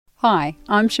Hi,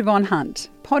 I'm Siobhan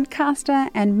Hunt, podcaster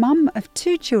and mum of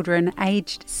 2 children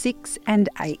aged 6 and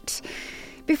 8.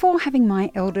 Before having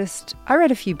my eldest, I read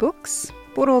a few books,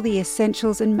 bought all the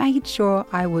essentials and made sure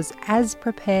I was as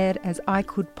prepared as I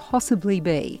could possibly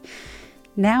be.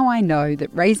 Now I know that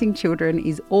raising children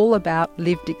is all about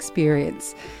lived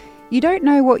experience. You don't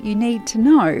know what you need to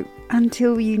know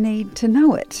until you need to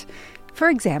know it. For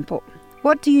example,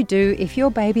 what do you do if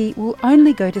your baby will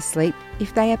only go to sleep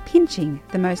if they are pinching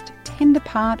the most tender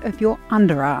part of your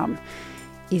underarm?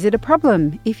 Is it a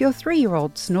problem if your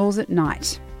 3-year-old snores at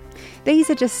night?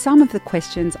 These are just some of the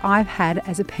questions I've had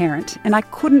as a parent, and I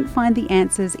couldn't find the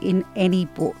answers in any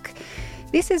book.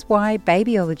 This is why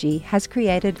Babyology has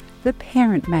created the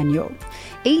Parent Manual.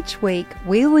 Each week,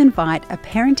 we'll invite a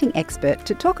parenting expert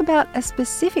to talk about a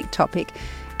specific topic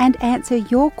and answer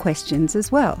your questions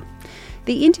as well.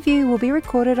 The interview will be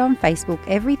recorded on Facebook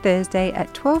every Thursday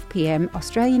at 12 p.m.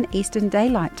 Australian Eastern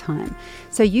Daylight Time,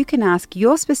 so you can ask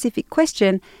your specific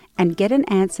question and get an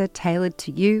answer tailored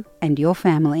to you and your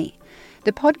family.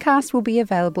 The podcast will be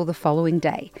available the following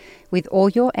day, with all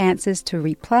your answers to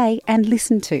replay and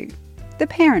listen to. The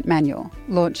Parent Manual,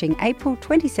 launching April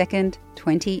 22nd,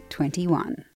 2021.